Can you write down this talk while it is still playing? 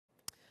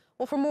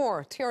Well, for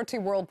more, TRT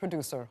World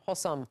producer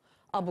Hossam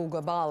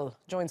Abougabal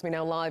joins me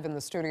now live in the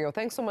studio.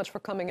 Thanks so much for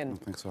coming in.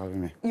 Thanks for having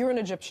me. You're an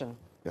Egyptian.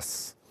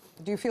 Yes.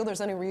 Do you feel there's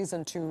any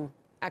reason to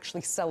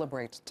actually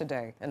celebrate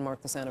today and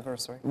mark this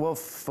anniversary? Well,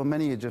 for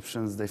many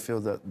Egyptians, they feel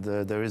that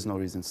there is no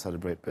reason to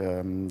celebrate.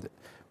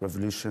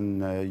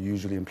 Revolution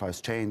usually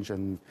implies change,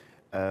 and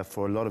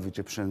for a lot of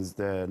Egyptians,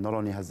 not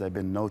only has there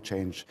been no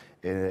change,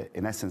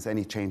 in essence,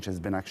 any change has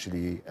been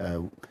actually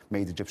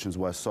made Egyptians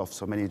worse off.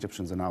 So many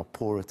Egyptians are now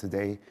poorer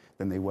today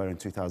than they were in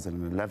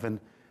 2011.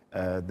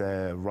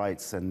 Their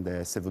rights and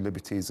their civil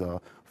liberties are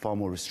far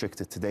more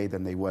restricted today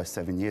than they were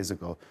 7 years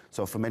ago.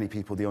 So for many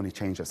people, the only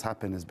change that's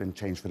happened has been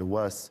change for the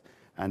worse,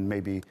 and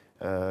maybe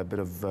a bit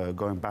of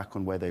going back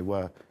on where they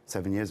were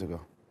 7 years ago.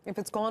 If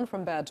it's gone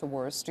from bad to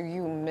worse, do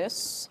you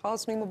miss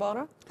Hosni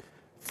Mubarak?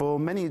 For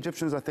many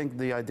Egyptians, I think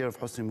the idea of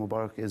Hosni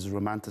Mubarak is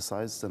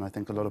romanticized, and I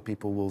think a lot of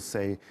people will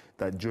say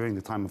that during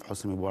the time of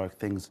Hosni Mubarak,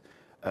 things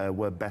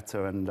were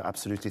better and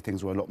absolutely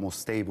things were a lot more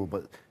stable,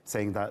 but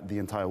saying that the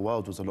entire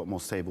world was a lot more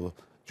stable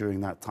during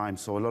that time.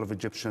 So a lot of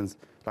Egyptians,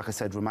 like I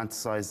said,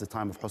 romanticize the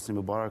time of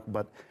Hosni Mubarak,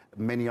 but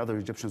many other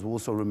Egyptians will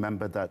also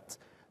remember that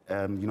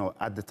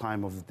at the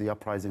time of the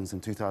uprisings in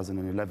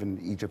 2011,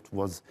 Egypt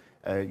was,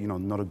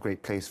 not a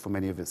great place for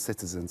many of its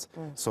citizens.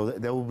 So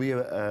there will be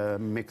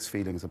mixed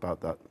feelings about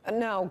that.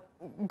 Now,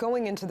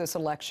 going into this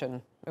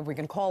election, if we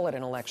can call it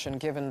an election,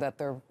 given that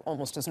there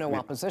almost is no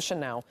opposition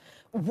now,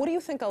 what do you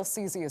think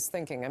El-Sisi is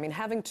thinking? I mean,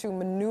 having to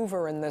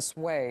maneuver in this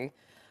way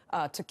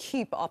to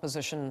keep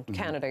opposition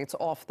candidates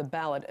off the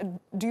ballot,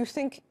 do you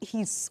think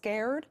he's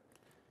scared?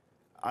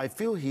 I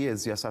feel he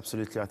is, yes,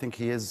 absolutely. I think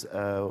he is.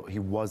 He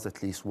was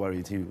at least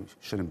worried. He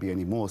shouldn't be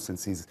anymore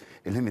since he's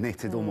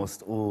eliminated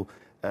almost all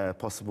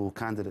possible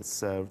candidates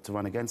to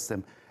run against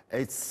him.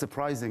 It's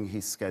surprising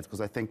he's scared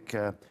because I think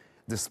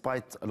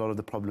despite a lot of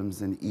the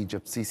problems in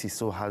Egypt, Sisi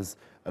still has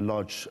a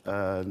large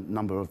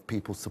number of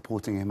people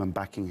supporting him and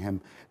backing him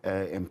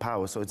in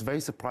power. So it's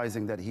very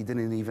surprising that he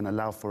didn't even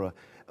allow for a,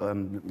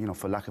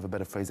 for lack of a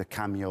better phrase, a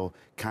cameo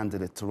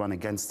candidate to run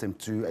against him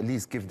to at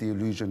least give the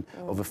illusion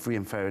of a free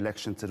and fair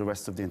election to the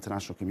rest of the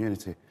international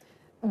community.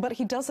 But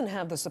he doesn't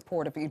have the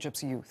support of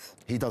Egypt's youth.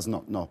 He does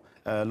not, no.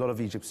 A lot of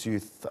Egypt's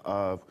youth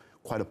are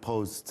quite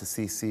opposed to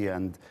Sisi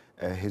and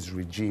his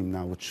regime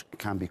now, which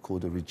can be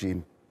called a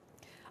regime.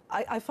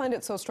 I find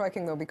it so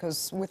striking, though,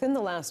 because within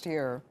the last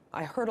year,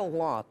 I heard a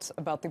lot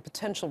about the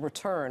potential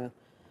return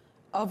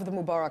of the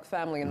Mubarak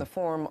family in the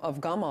form of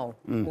Gamal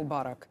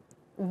Mubarak.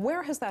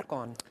 Where has that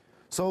gone?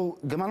 So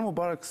Gamal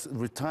Mubarak's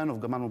return of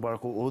Gamal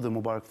Mubarak, or the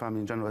Mubarak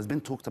family in general, has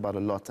been talked about a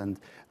lot. And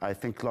I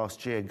think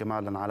last year,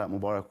 Gamal and Ala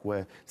Mubarak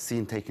were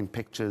seen taking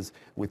pictures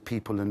with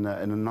people in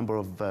a number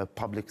of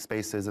public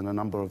spaces and a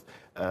number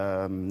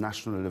of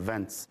national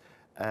events.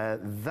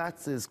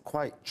 That is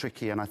quite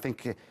tricky, and I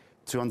think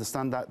to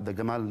understand that, the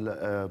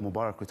Gamal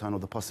Mubarak return, or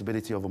the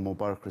possibility of a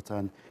Mubarak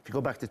return, if you go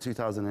back to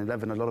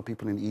 2011, a lot of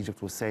people in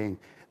Egypt were saying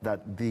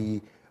that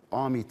the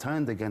army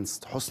turned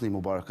against Hosni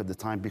Mubarak at the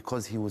time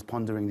because he was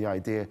pondering the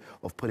idea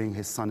of putting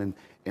his son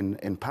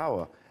in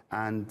power.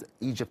 And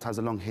Egypt has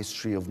a long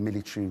history of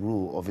military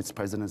rule, of its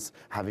presidents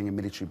having a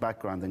military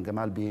background, and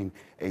Gamal being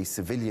a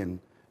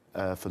civilian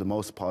for the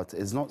most part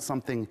is not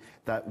something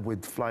that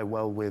would fly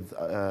well with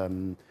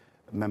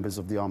members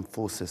of the armed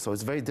forces. So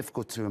it's very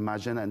difficult to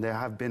imagine, and there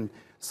have been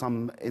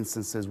some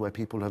instances where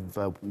people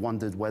have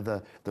wondered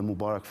whether the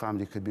Mubarak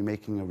family could be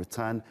making a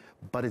return,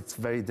 but it's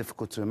very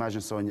difficult to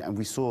imagine. So, and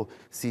we saw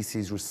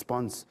Sisi's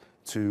response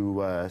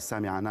to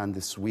Sami Anan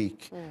this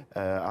week,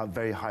 a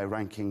very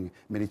high-ranking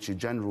military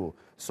general.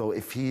 So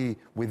if he,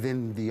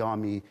 within the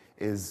army,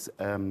 is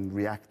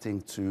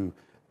reacting to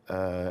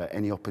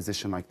any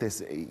opposition like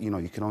this,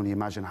 you can only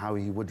imagine how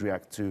he would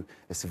react to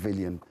a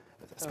civilian,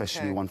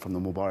 especially one from the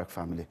Mubarak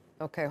family.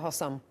 Okay,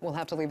 Hossam, we'll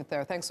have to leave it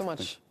there. Thanks so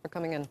much for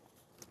coming in.